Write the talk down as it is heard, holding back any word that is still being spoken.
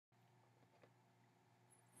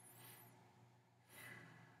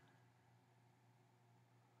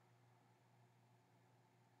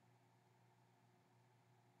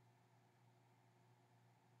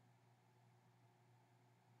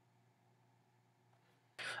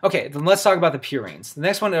Okay, then let's talk about the purines. The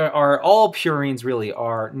next one are all purines really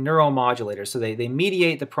are neuromodulators. So they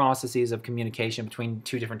mediate the processes of communication between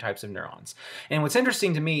two different types of neurons. And what's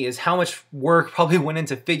interesting to me is how much work probably went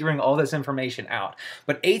into figuring all this information out.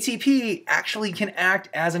 But ATP actually can act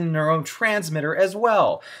as a neurotransmitter as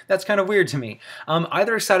well. That's kind of weird to me.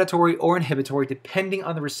 Either excitatory or inhibitory depending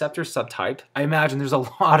on the receptor subtype. I imagine there's a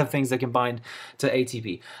lot of things that can bind to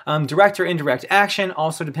ATP. Direct or indirect action,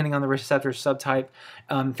 also depending on the receptor subtype.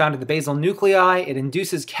 Found in the basal nuclei. It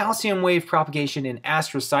induces calcium wave propagation in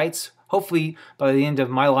astrocytes. Hopefully, by the end of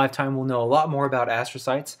my lifetime, we'll know a lot more about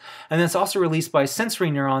astrocytes. And then it's also released by sensory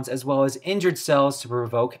neurons as well as injured cells to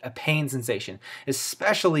provoke a pain sensation,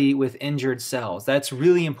 especially with injured cells. That's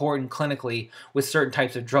really important clinically with certain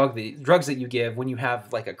types of drugs that you give when you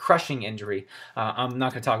have like a crushing injury. I'm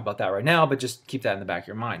not going to talk about that right now, but just keep that in the back of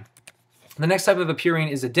your mind. The next type of a purine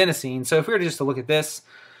is adenosine. So if we were just to look at this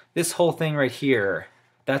whole thing right here,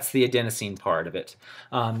 that's the adenosine part of it.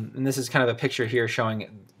 And this is kind of a picture here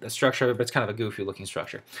showing the structure, but it's kind of a goofy looking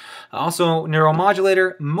structure. Also,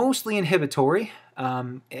 neuromodulator, mostly inhibitory.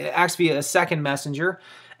 It acts via a second messenger.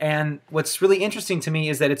 And what's really interesting to me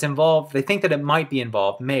is that it's involved, they think that it may be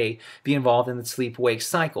involved in the sleep-wake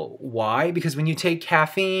cycle. Why? Because when you take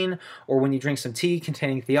caffeine or when you drink some tea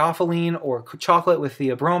containing theophylline or chocolate with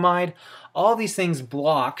theobromide, all these things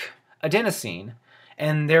block adenosine,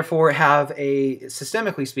 and therefore have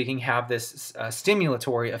systemically speaking, have this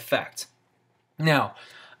stimulatory effect. Now,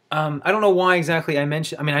 I don't know why exactly I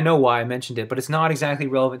know why I mentioned it, but it's not exactly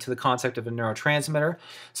relevant to the concept of a neurotransmitter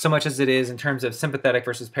so much as it is in terms of sympathetic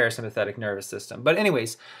versus parasympathetic nervous system. But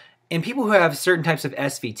anyways, in people who have certain types of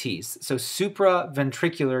SVTs, so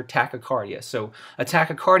supraventricular tachycardia, so a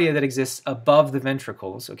tachycardia that exists above the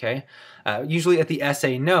ventricles, okay, usually at the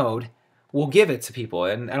SA node, we'll give it to people,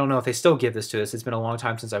 and I don't know if they still give this to us. It's been a long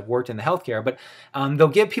time since I've worked in the healthcare, but they'll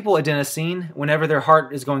give people adenosine whenever their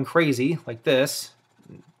heart is going crazy, like this,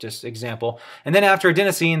 just example. And then after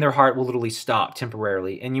adenosine, their heart will literally stop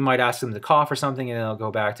temporarily, and you might ask them to cough or something, and they'll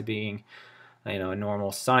go back to being, a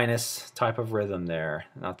normal sinus type of rhythm there.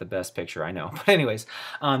 Not the best picture, I know, but anyways,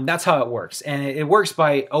 that's how it works, and it works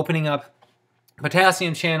by opening up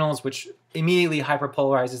potassium channels, which immediately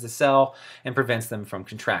hyperpolarizes the cell and prevents them from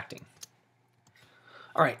contracting.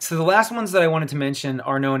 All right, so the last ones that I wanted to mention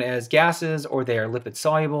are known as gases, or they are lipid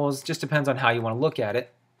solubles. Just depends on how you want to look at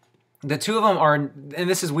it. The two of them are, and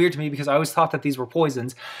this is weird to me because I always thought that these were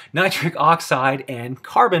poisons, nitric oxide and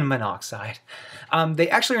carbon monoxide. They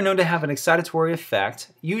actually are known to have an excitatory effect,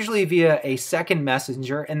 usually via a second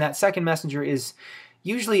messenger, and that second messenger is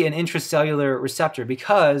usually an intracellular receptor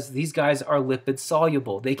because these guys are lipid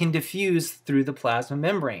soluble. They can diffuse through the plasma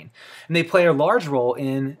membrane. And they play a large role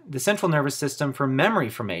in the central nervous system for memory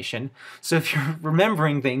formation. So if you're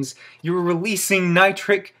remembering things, you're releasing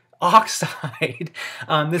nitric oxide.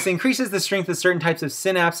 This increases the strength of certain types of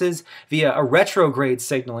synapses via a retrograde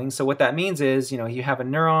signaling. So what that means is, you have a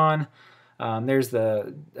neuron, there's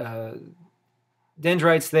the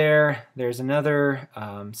dendrites there, there's another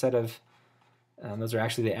set of those are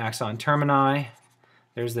actually the axon termini.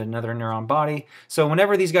 There's another neuron body. So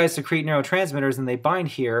whenever these guys secrete neurotransmitters and they bind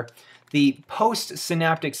here, the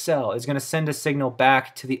postsynaptic cell is going to send a signal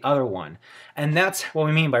back to the other one. And that's what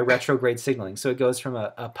we mean by retrograde signaling. So it goes from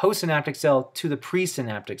a postsynaptic cell to the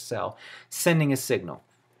presynaptic cell, sending a signal.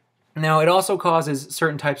 Now, it also causes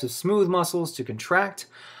certain types of smooth muscles to contract.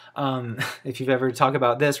 If you've ever talked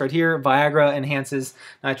about this right here, Viagra enhances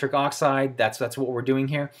nitric oxide. That's what we're doing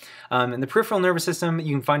here. In the peripheral nervous system,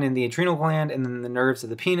 you can find in the adrenal gland and then the nerves of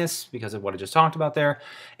the penis because of what I just talked about there.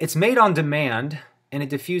 It's made on demand, and it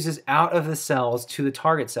diffuses out of the cells to the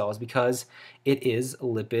target cells because it is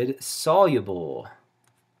lipid soluble.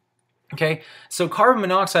 Okay, so carbon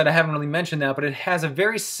monoxide, I haven't really mentioned that, but it has a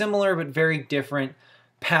very similar but very different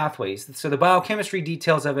pathways. So the biochemistry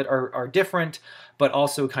details of it are different, but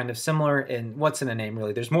also kind of similar. And what's in a name,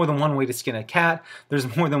 really? There's more than one way to skin a cat.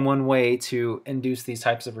 There's more than one way to induce these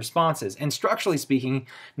types of responses. And structurally speaking,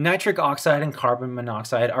 nitric oxide and carbon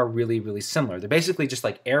monoxide are really, really similar. They're basically just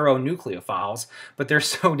like aeronucleophiles, but they're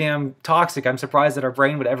so damn toxic. I'm surprised that our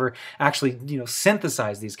brain would ever actually,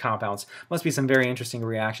 synthesize these compounds. Must be some very interesting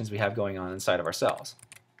reactions we have going on inside of our cells.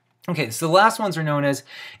 Okay, so the last ones are known as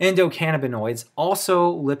endocannabinoids,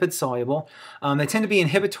 also lipid soluble. They tend to be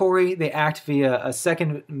inhibitory. They act via a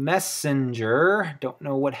second messenger. Don't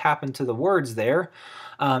know what happened to the words there.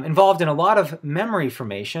 Involved in a lot of memory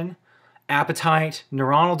formation, appetite,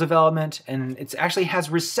 neuronal development, and it actually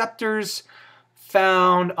has receptors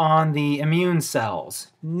found on the immune cells.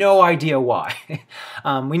 No idea why.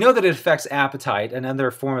 We know that it affects appetite.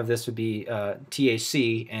 Another form of this would be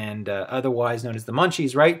THC, and otherwise known as the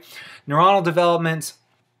munchies, right? Neuronal development,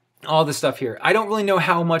 all this stuff here. I don't really know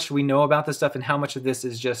how much we know about this stuff and how much of this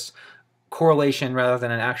is just correlation rather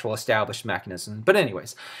than an actual established mechanism. But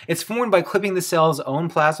anyways, it's formed by clipping the cell's own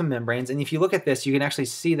plasma membranes, and if you look at this, you can actually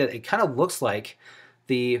see that it kind of looks like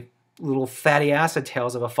the little fatty acid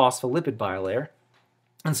tails of a phospholipid bilayer.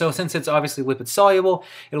 And so since it's obviously lipid soluble,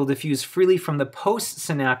 it'll diffuse freely from the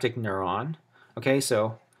postsynaptic neuron. Okay,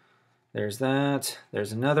 so there's that.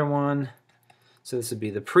 There's another one. So this would be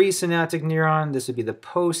the presynaptic neuron. This would be the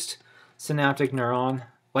postsynaptic neuron,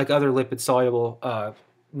 like other lipid-soluble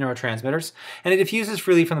neurotransmitters. And it diffuses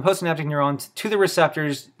freely from the postsynaptic neurons to the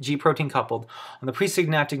receptors, G-protein coupled. On the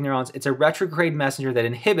presynaptic neurons, it's a retrograde messenger that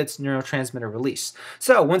inhibits neurotransmitter release.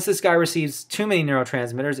 So once this guy receives too many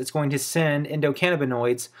neurotransmitters, it's going to send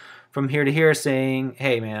endocannabinoids from here to here saying,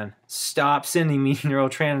 hey man, stop sending me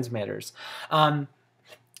neurotransmitters.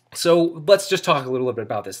 So let's just talk a little bit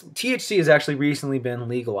about this. THC has actually recently been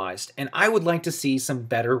legalized, and I would like to see some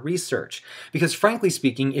better research. Because frankly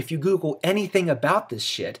speaking, if you Google anything about this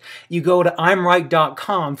shit, you go to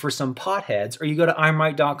imright.com for some potheads, or you go to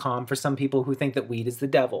imright.com for some people who think that weed is the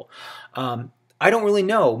devil. I don't really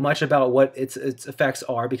know much about what its effects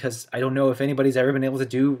are because I don't know if anybody's ever been able to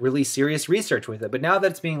do really serious research with it. But now that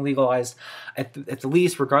it's being legalized, at the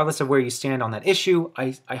least, regardless of where you stand on that issue,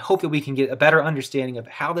 I hope that we can get a better understanding of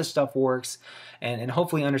how this stuff works and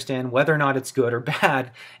hopefully understand whether or not it's good or bad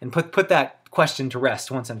and put that question to rest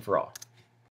once and for all.